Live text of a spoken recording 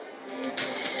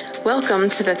Welcome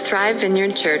to the Thrive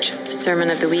Vineyard Church Sermon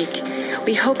of the Week.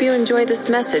 We hope you enjoy this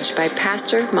message by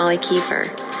Pastor Molly Kiefer.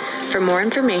 For more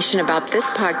information about this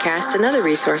podcast and other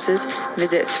resources,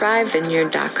 visit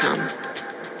thrivevineyard.com.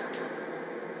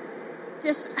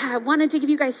 Just wanted to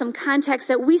give you guys some context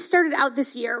that we started out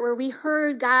this year where we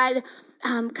heard God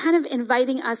kind of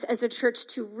inviting us as a church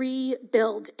to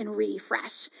rebuild and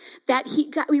refresh.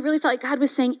 We really felt like God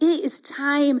was saying it is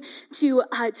time to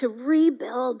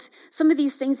rebuild some of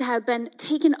these things that have been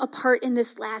taken apart in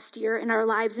this last year in our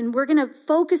lives, and we're going to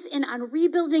focus in on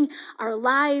rebuilding our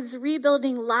lives,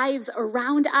 rebuilding lives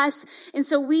around us. And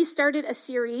so we started a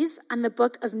series on the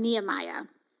book of Nehemiah.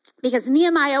 Because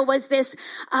Nehemiah was this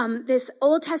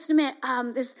Old Testament,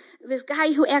 this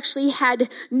guy who actually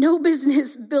had no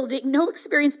business building, no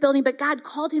experience building, but God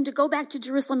called him to go back to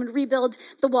Jerusalem and rebuild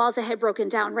the walls that had broken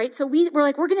down, right? So we're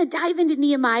going to dive into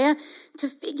Nehemiah to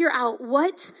figure out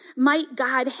what might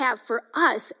God have for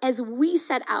us as we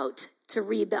set out to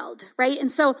rebuild, right?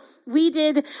 And so we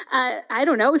did,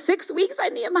 6 weeks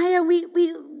on Nehemiah.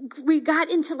 We got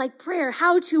into like prayer,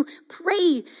 how to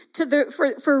pray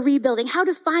for rebuilding, how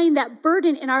to find that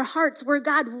burden in our hearts where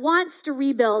God wants to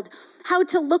rebuild, how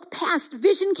to look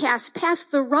vision cast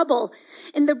past the rubble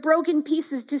and the broken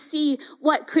pieces to see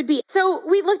what could be. So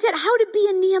we looked at how to be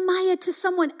a Nehemiah to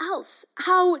someone else,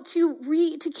 how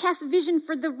to cast vision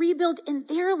for the rebuild in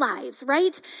their lives,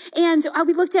 right? And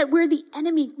we looked at where the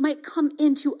enemy might come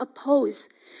in to oppose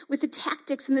with the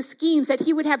tactics and the schemes that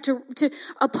he would have to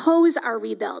oppose our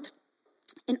rebuild.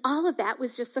 And all of that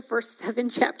was just the first 7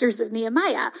 chapters of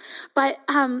Nehemiah. But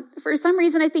for some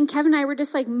reason, I think Kevin and I were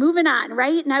just like moving on,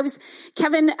 right? And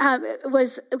Kevin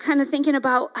was kind of thinking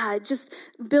about just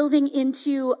building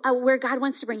into where God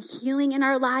wants to bring healing in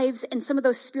our lives and some of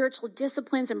those spiritual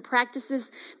disciplines and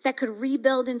practices that could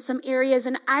rebuild in some areas.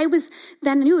 And I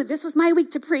knew this was my week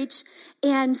to preach.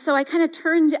 And so I kind of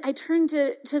turned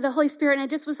to the Holy Spirit, and I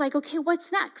just was like, okay,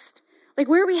 what's next? Like,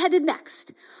 where are we headed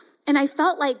next? And I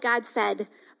felt like God said,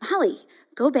 Molly,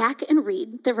 go back and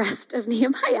read the rest of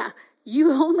Nehemiah.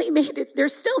 You only made it.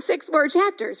 There's still 6 more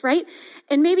chapters, right?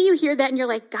 And maybe you hear that and you're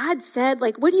like, God said,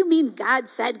 like, what do you mean God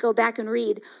said go back and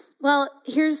read? Well,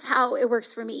 here's how it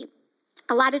works for me.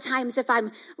 A lot of times if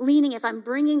I'm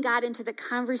bringing God into the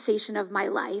conversation of my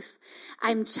life,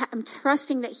 I'm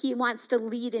trusting that he wants to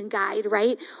lead and guide,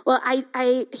 right? Well,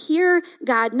 I hear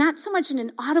God not so much in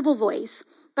an audible voice,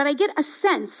 but I get a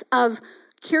sense of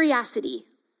curiosity.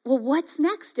 Well, what's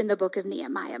next in the book of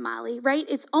Nehemiah, Molly, right?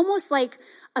 It's almost like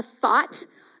a thought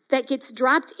that gets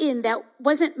dropped in that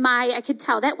I could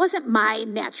tell that wasn't my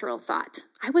natural thought.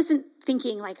 I wasn't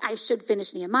thinking like I should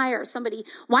finish Nehemiah or somebody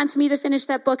wants me to finish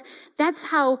that book.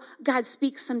 That's how God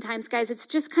speaks sometimes, guys. It's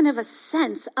just kind of a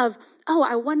sense of, oh,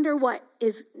 I wonder what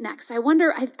is next. I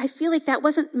feel like that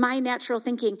wasn't my natural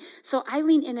thinking. So I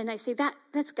lean in and I say,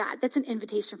 that's God. That's an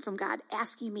invitation from God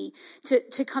asking me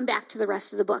to come back to the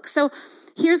rest of the book. So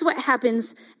here's what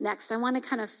happens next. I want to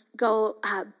kind of go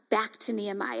back to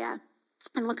Nehemiah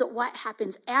and look at what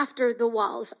happens after the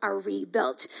walls are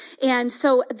rebuilt. And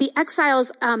so the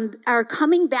exiles are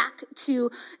coming back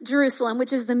to Jerusalem,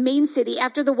 which is the main city,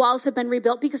 after the walls have been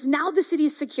rebuilt, because now the city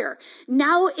is secure.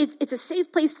 Now it's a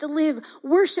safe place to live.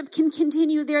 Worship can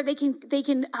continue there. They can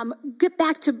get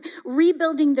back to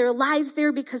rebuilding their lives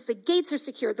there because the gates are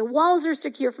secure. The walls are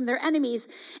secure from their enemies.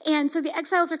 And so the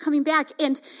exiles are coming back.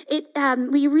 And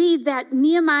we read that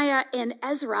Nehemiah and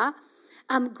Ezra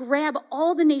grab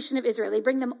all the nation of Israel. They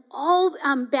bring them all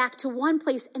back to one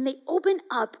place, and they open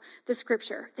up the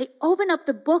scripture. They open up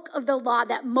the book of the law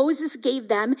that Moses gave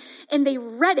them, and they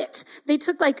read it. They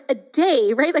took like a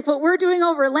day, right? Like what we're doing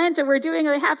over Lent, and we're doing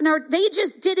a half an hour. They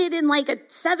just did it in like a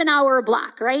 7-hour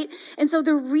block, right? And so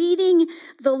they're reading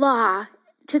the law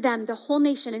to them, the whole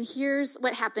nation. And here's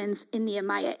what happens in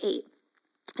Nehemiah 8.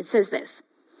 It says this: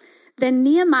 Then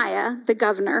Nehemiah, the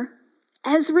governor,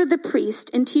 Ezra the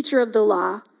priest and teacher of the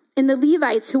law, and the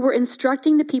Levites who were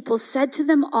instructing the people said to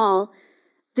them all,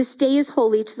 "This day is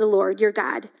holy to the Lord your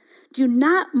God. Do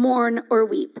not mourn or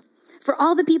weep." For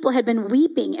all the people had been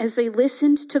weeping as they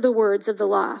listened to the words of the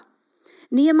law.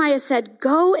 Nehemiah said,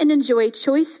 "Go and enjoy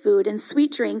choice food and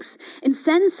sweet drinks, and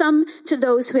send some to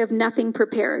those who have nothing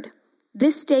prepared.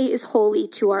 This day is holy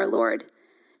to our Lord.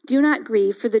 Do not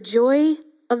grieve, for the joy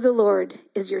of the Lord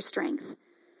is your strength."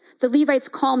 The Levites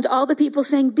calmed all the people,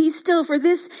 saying, "Be still, for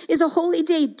this is a holy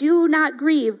day. Do not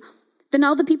grieve." Then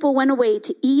all the people went away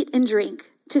to eat and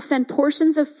drink, to send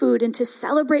portions of food, and to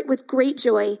celebrate with great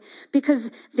joy,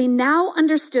 because they now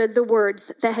understood the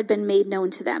words that had been made known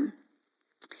to them.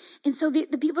 And so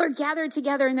the people are gathered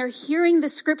together and they're hearing the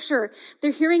scripture.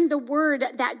 They're hearing the word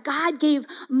that God gave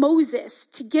Moses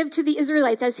to give to the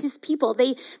Israelites as his people.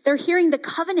 They're hearing the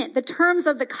covenant, the terms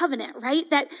of the covenant, right?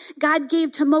 That God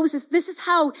gave to Moses. This is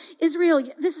how Israel,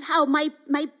 this is how my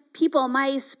people,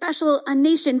 my special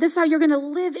nation, this is how you're going to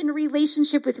live in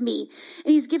relationship with me.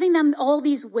 And he's giving them all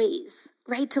these ways,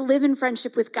 right? To live in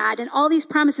friendship with God and all these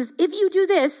promises. If you do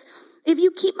this, if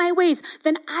you keep my ways,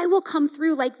 then I will come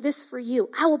through like this for you.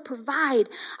 I will provide.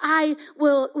 I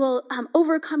will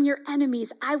overcome your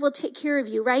enemies. I will take care of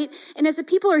you, right? And as the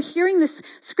people are hearing this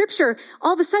scripture,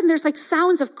 all of a sudden there's like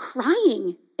sounds of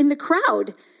crying in the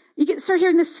crowd. You start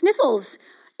hearing the sniffles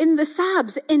and the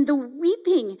sobs and the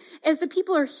weeping as the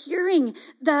people are hearing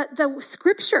the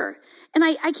scripture. And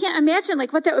I can't imagine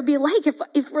like what that would be like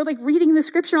if we're like reading the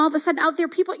scripture and all of a sudden out there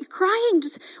people are crying,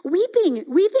 just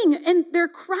weeping, and they're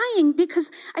crying because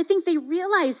I think they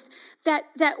realized that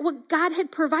what God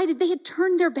had provided, they had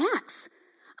turned their backs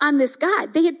on this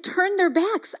God. They had turned their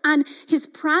backs on his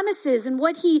promises and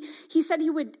what he said he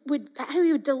would how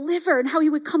he would deliver and how he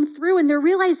would come through. And they're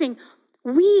realizing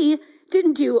we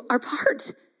didn't do our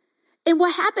part. And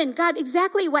what happened,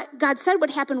 exactly what God said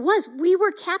would happen was we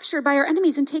were captured by our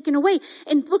enemies and taken away.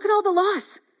 And look at all the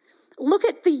loss. Look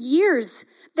at the years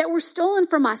that were stolen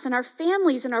from us and our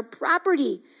families and our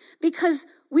property because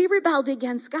we rebelled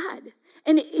against God.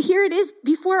 And here it is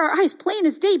before our eyes, plain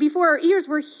as day, before our ears,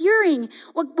 we're hearing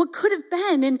what could have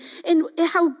been and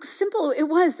how simple it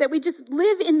was that we just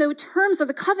live in the terms of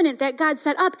the covenant that God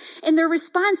set up. And their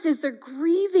response is they're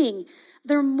grieving,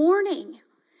 they're mourning.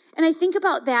 And I think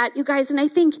about that, you guys, and I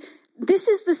think this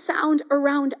is the sound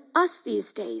around us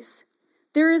these days.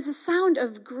 There is a sound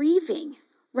of grieving,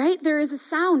 right? There is a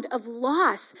sound of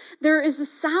loss. There is a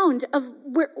sound of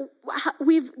where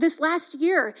this last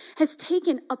year has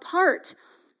taken apart.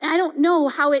 I don't know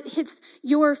how it hits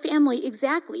your family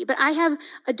exactly, but I have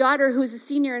a daughter who's a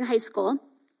senior in high school.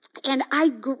 And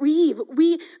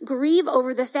we grieve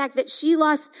over the fact that she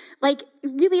lost like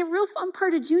really a real fun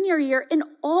part of junior year and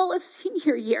all of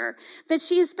senior year, that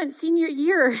she has spent senior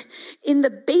year in the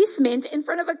basement in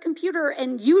front of a computer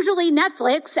and usually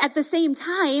Netflix at the same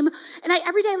time. And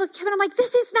every day I look at Kevin, I'm like,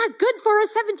 this is not good for a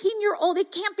 17-year-old.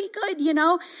 It can't be good, you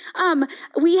know?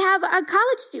 We have a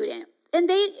college student. And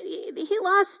he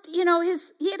lost, he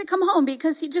had to come home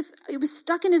because he was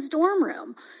stuck in his dorm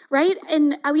room, right?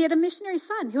 And we had a missionary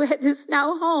son who is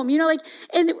now home,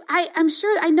 and I'm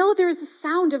sure, I know there is a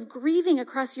sound of grieving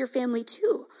across your family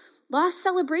too. Lost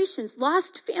celebrations,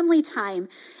 lost family time.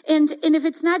 And if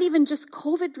it's not even just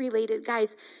COVID related,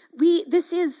 guys,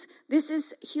 this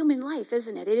is human life,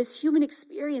 isn't it? It is human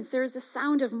experience. There is a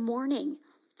sound of mourning.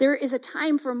 There is a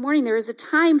time for mourning. There is a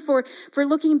time for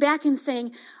looking back and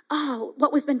saying, oh,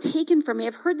 what was been taken from me.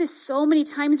 I've heard this so many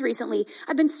times recently.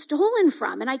 I've been stolen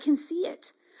from, and I can see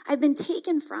it. I've been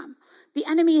taken from. The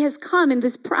enemy has come, and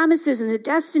this promises and the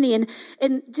destiny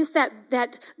and just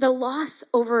that the loss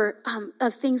over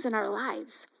of things in our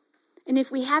lives. And if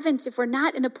we're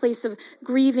not in a place of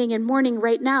grieving and mourning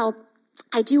right now,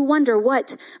 I do wonder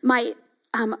what might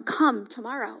come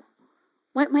tomorrow.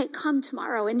 What might come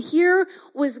tomorrow? And here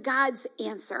was God's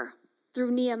answer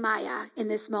through Nehemiah in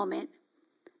this moment.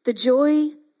 The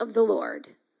joy of the Lord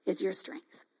is your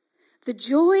strength. The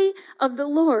joy of the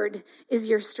Lord is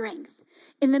your strength.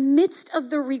 In the midst of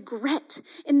the regret,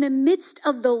 in the midst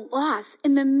of the loss,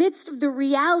 in the midst of the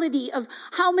reality of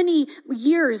how many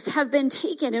years have been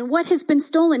taken and what has been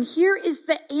stolen, here is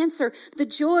the answer. The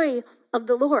joy of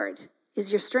the Lord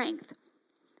is your strength.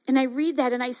 And I read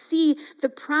that and I see the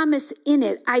promise in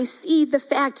it. I see the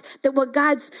fact that what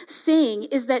God's saying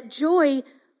is that joy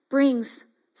brings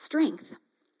strength.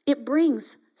 It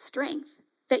brings strength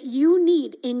that you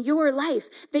need in your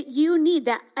life, that you need,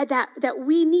 that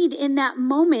we need in that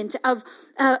moment of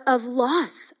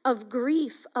loss, of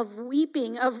grief, of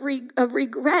weeping, of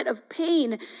regret, of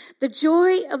pain. The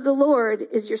joy of the Lord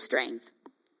is your strength.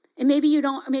 And maybe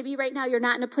right now you're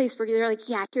not in a place where you're like,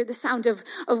 yeah, I hear the sound of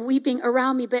weeping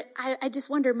around me, but I just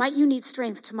wonder, might you need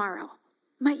strength tomorrow?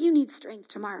 Might you need strength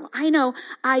tomorrow? I know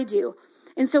I do.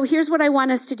 And so here's what I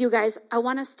want us to do, guys. I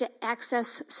want us to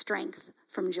access strength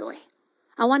from joy.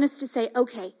 I want us to say,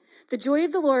 okay, the joy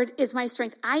of the Lord is my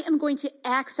strength. I am going to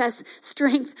access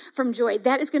strength from joy.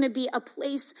 That is going to be a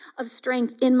place of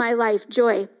strength in my life,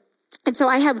 joy. And so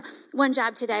I have one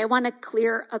job today. I want to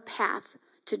clear a path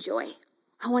to joy.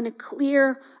 I want to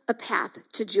clear a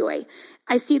path to joy.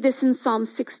 I see this in Psalm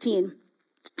 16.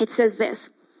 It says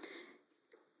this,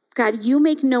 God, you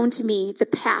make known to me the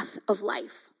path of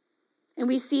life. And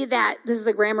we see that, this is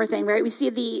a grammar thing, right? We see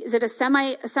is it a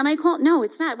semicolon? No,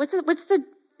 it's not. What's the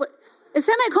A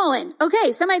semicolon.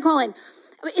 Okay, semicolon.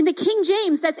 In the King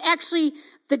James, that's actually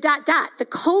the ... the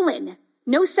colon.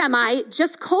 No semi,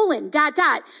 just colon, ...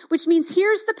 which means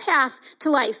here's the path to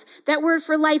life. That word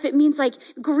for life, it means like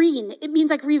green. It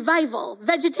means like revival,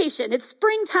 vegetation. It's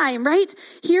springtime, right?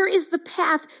 Here is the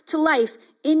path to life.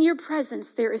 In your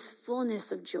presence, there is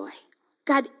fullness of joy.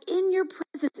 God, in your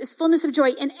presence is fullness of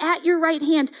joy, and at your right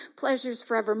hand, pleasures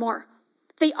forevermore.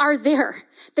 They are there.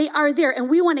 They are there. And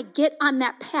we want to get on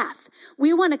that path.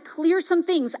 We want to clear some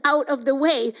things out of the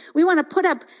way. We want to put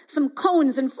up some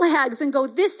cones and flags and go,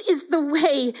 this is the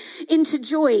way into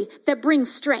joy that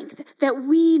brings strength, that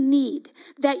we need,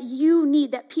 that you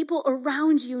need, that people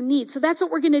around you need. So that's what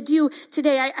we're going to do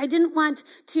today. I didn't want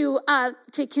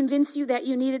to convince you that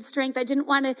you needed strength. I didn't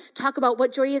want to talk about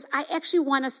what joy is. I actually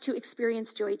want us to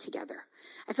experience joy together.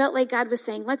 I felt like God was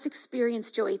saying, let's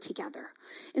experience joy together.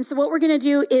 And so what we're going to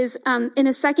do is, in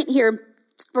a second here,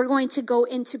 we're going to go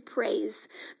into praise,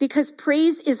 because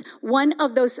praise is one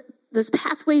of those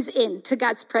pathways into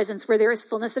God's presence where there is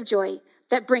fullness of joy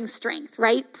that brings strength,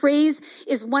 right? Praise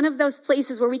is one of those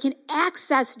places where we can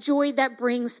access joy that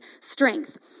brings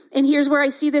strength. And here's where I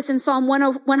see this in Psalm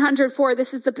 104.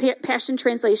 This is the Passion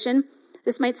Translation.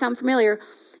 This might sound familiar.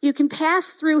 You can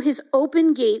pass through his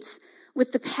open gates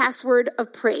with the password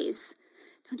of praise.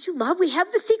 Don't you love? We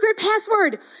have the secret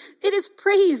password. It is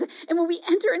praise. And when we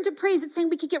enter into praise, it's saying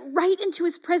we can get right into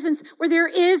his presence where there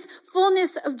is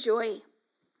fullness of joy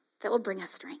that will bring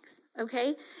us strength.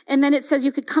 Okay? And then it says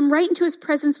you could come right into his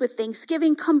presence with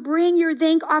thanksgiving. Come bring your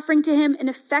thank offering to him and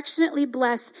affectionately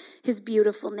bless his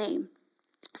beautiful name.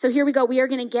 So here we go. We are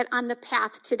going to get on the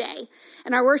path today.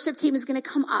 And our worship team is going to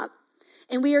come up.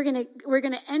 And we're going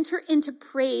to enter into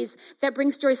praise that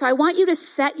brings joy. So I want you to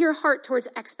set your heart towards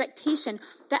expectation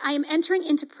that I am entering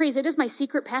into praise. It is my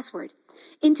secret password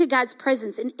into God's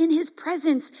presence. And in his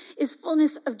presence is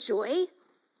fullness of joy.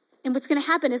 And what's going to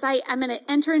happen is I'm going to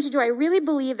enter into joy. I really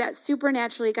believe that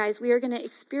supernaturally, guys, we are going to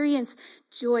experience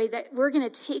joy, that we're going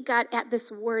to take God at this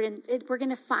word, and we're going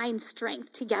to find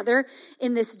strength together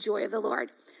in this joy of the Lord.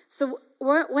 So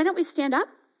why don't we stand up?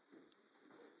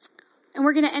 And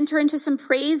we're going to enter into some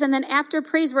praise. And then after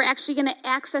praise, we're actually going to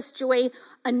access joy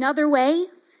another way.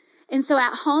 And so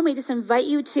at home, I just invite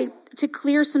you to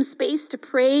clear some space to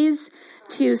praise,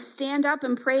 to stand up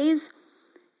and praise.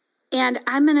 And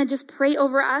I'm going to just pray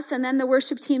over us. And then the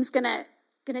worship team's going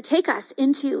to take us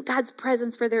into God's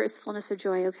presence where there is fullness of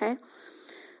joy, okay?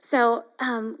 So,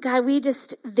 God, we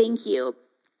just thank you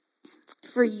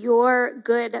for your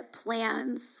good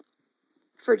plans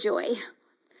for joy.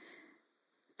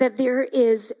 That there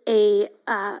is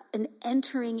an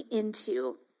entering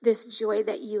into this joy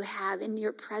that you have in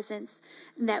your presence,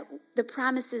 and that the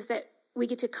promise is that we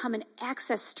get to come and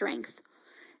access strength.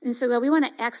 And so we want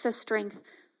to access strength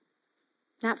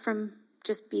not from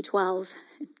just B12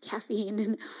 and caffeine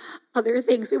and other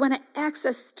things. We want to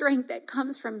access strength that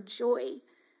comes from joy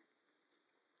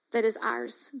that is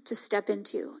ours to step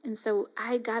into. And so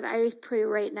I pray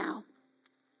right now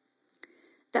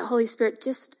that Holy Spirit,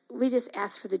 we just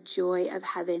ask for the joy of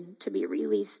heaven to be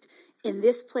released in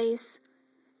this place,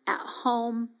 at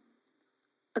home,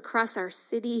 across our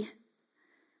city,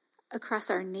 across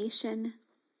our nation.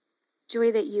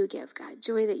 Joy that you give, God.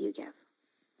 Joy that you give.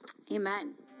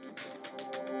 Amen.